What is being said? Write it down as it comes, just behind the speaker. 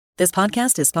This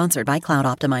podcast is sponsored by Cloud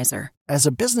Optimizer. As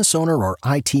a business owner or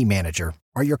IT manager,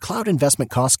 are your cloud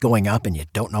investment costs going up and you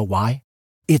don't know why?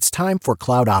 It's time for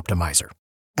Cloud Optimizer.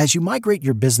 As you migrate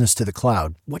your business to the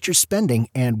cloud, what you're spending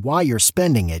and why you're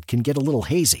spending it can get a little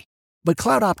hazy. But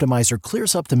Cloud Optimizer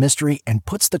clears up the mystery and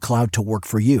puts the cloud to work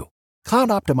for you. Cloud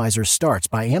Optimizer starts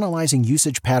by analyzing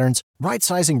usage patterns,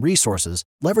 right-sizing resources,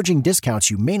 leveraging discounts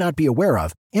you may not be aware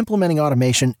of, implementing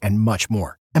automation, and much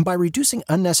more. And by reducing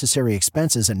unnecessary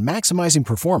expenses and maximizing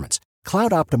performance,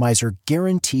 Cloud Optimizer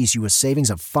guarantees you a savings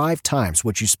of 5 times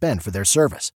what you spend for their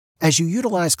service. As you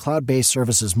utilize cloud-based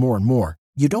services more and more,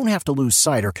 you don't have to lose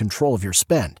sight or control of your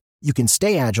spend. You can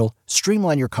stay agile,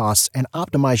 streamline your costs, and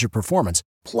optimize your performance,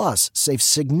 plus save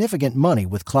significant money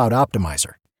with Cloud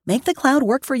Optimizer. Make the cloud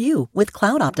work for you with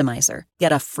Cloud Optimizer.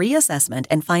 Get a free assessment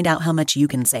and find out how much you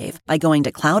can save by going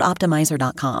to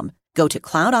cloudoptimizer.com. Go to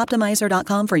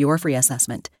cloudoptimizer.com for your free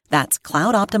assessment. That's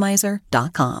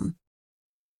cloudoptimizer.com.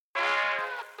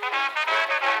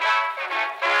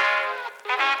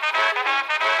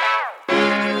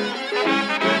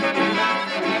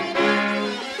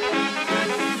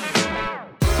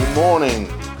 Good morning,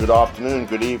 good afternoon,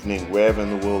 good evening, wherever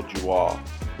in the world you are.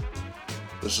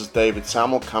 This is David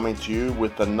Samuel coming to you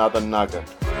with another nugget.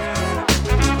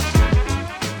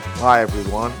 Hi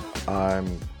everyone,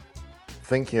 I'm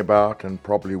thinking about and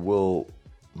probably will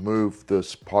move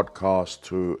this podcast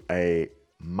to a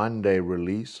Monday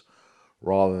release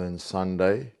rather than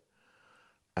Sunday,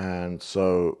 and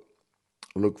so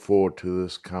look forward to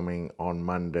this coming on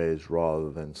Mondays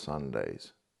rather than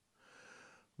Sundays.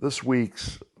 This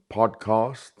week's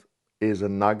podcast is a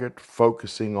nugget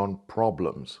focusing on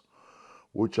problems,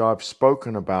 which I've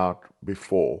spoken about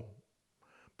before,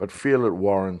 but feel it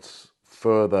warrants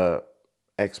further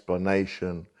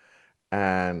explanation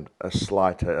and a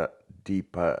slighter,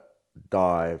 deeper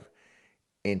dive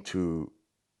into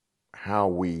how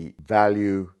we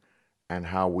value and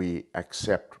how we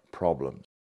accept problems.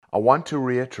 I want to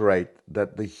reiterate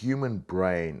that the human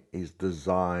brain is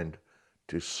designed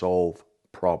to solve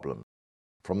problems.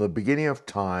 From the beginning of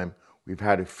time, we've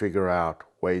had to figure out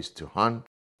ways to hunt,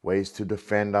 ways to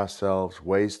defend ourselves,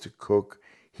 ways to cook,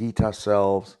 heat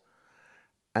ourselves,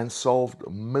 and solved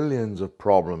millions of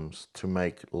problems to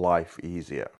make life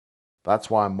easier. That's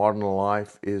why modern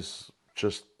life is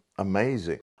just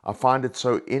amazing. I find it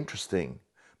so interesting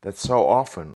that so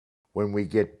often when we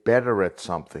get better at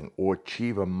something or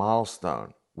achieve a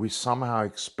milestone, we somehow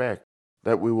expect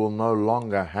that we will no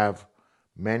longer have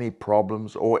many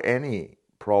problems or any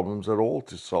problems at all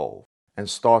to solve, and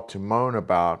start to moan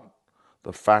about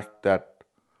the fact that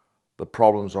the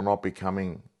problems are not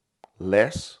becoming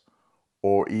less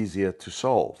or easier to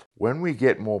solve. When we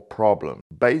get more problems,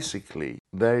 basically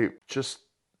they just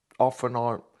often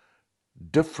are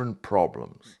different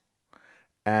problems,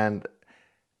 and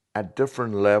at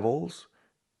different levels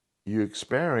you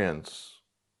experience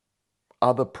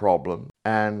other problems,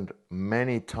 and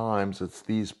many times it's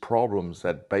these problems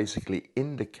that basically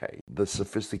indicate the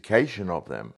sophistication of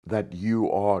them, that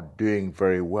you are doing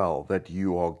very well, that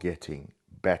you are getting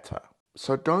better.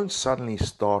 So don't suddenly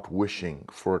start wishing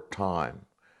for a time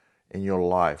in your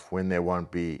life when there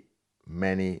won't be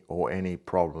many or any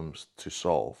problems to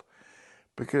solve,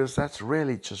 because that's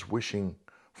really just wishing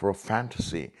for a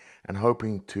fantasy and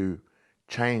hoping to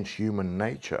change human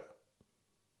nature.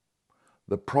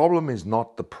 The problem is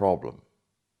not the problem.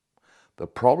 The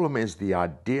problem is the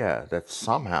idea that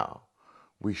somehow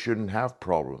we shouldn't have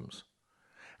problems,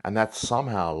 and that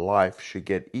somehow life should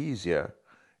get easier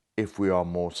if we are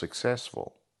more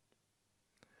successful.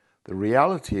 The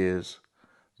reality is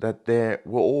that there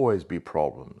will always be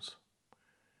problems.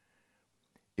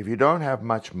 If you don't have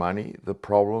much money, the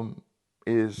problem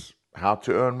is how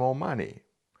to earn more money,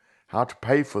 how to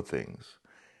pay for things.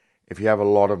 If you have a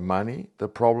lot of money, the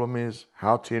problem is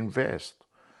how to invest,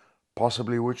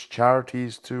 possibly which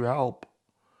charities to help,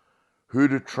 who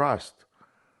to trust,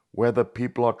 whether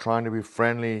people are trying to be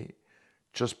friendly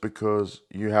just because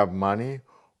you have money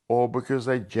or because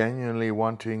they genuinely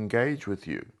want to engage with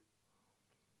you,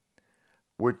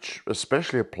 which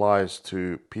especially applies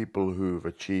to people who've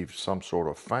achieved some sort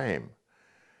of fame,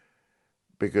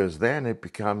 because then it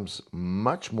becomes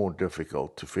much more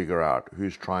difficult to figure out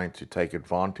who's trying to take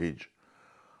advantage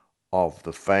of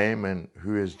the fame and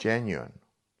who is genuine.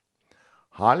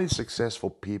 Highly successful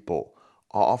people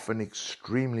are often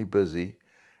extremely busy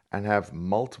and have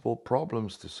multiple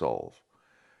problems to solve,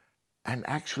 and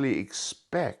actually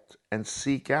expect and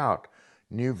seek out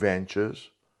new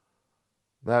ventures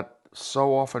that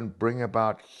so often bring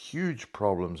about huge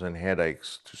problems and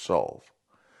headaches to solve.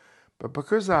 But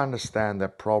because they understand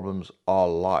that problems are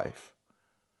life,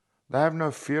 They have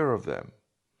no fear of them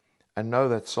and know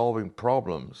that solving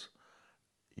problems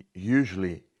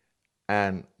usually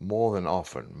and more than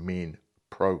often mean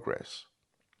progress.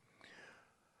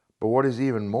 But what is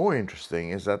even more interesting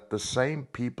is that the same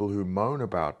people who moan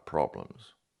about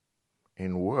problems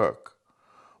in work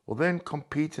will then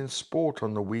compete in sport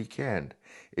on the weekend,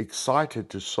 excited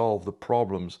to solve the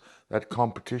problems that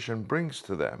competition brings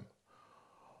to them.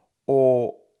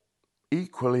 Or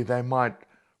equally, they might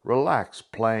relax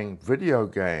playing video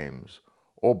games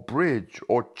or bridge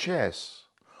or chess,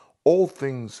 all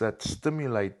things that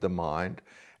stimulate the mind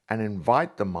and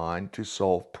invite the mind to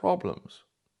solve problems.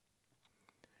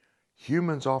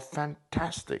 Humans are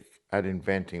fantastic at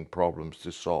inventing problems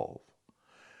to solve,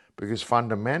 because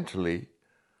fundamentally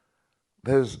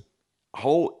there's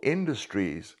whole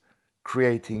industries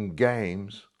creating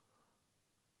games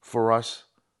for us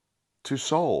to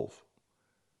solve.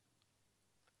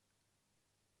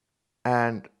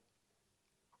 And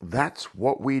that's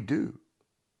what we do.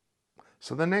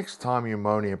 So the next time you're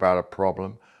moaning about a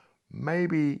problem,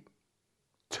 maybe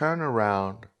turn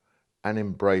around and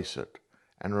embrace it.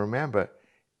 And remember,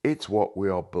 it's what we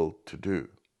are built to do.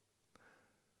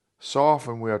 So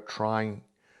often we are trying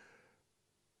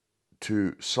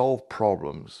to solve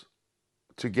problems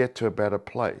to get to a better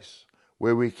place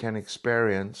where we can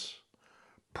experience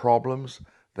problems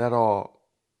that are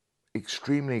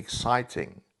extremely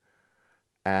exciting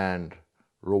and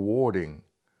rewarding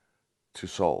to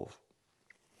solve.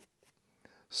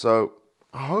 So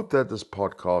I hope that this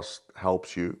podcast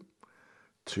helps you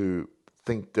to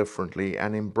think differently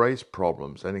and embrace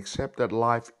problems and accept that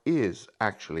life is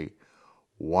actually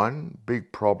one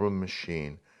big problem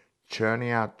machine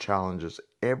churning out challenges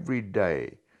every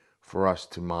day for us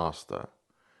to master.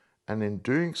 And in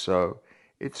doing so,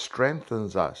 it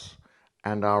strengthens us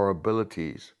and our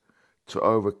abilities to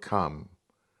overcome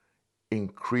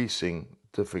increasing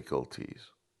difficulties.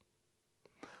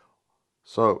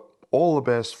 So all the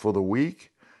best for the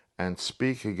week, and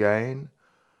speak again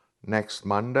next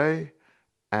Monday.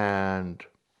 And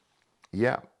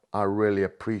yeah, I really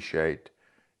appreciate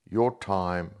your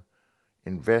time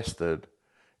invested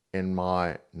in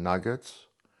my nuggets,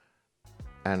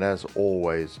 and as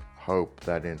always, hope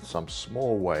that in some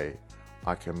small way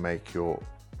I can make your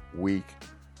week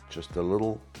just a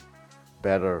little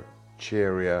better,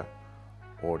 cheerier,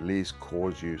 or at least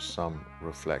cause you some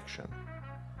reflection.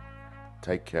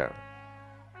 Take care.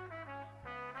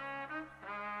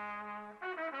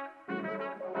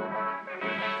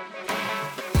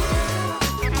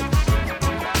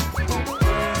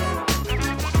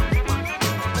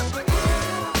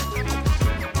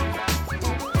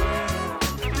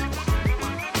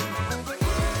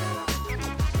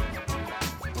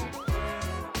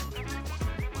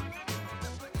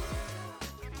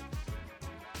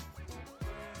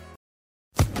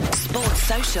 Sports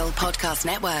Social Podcast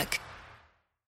Network.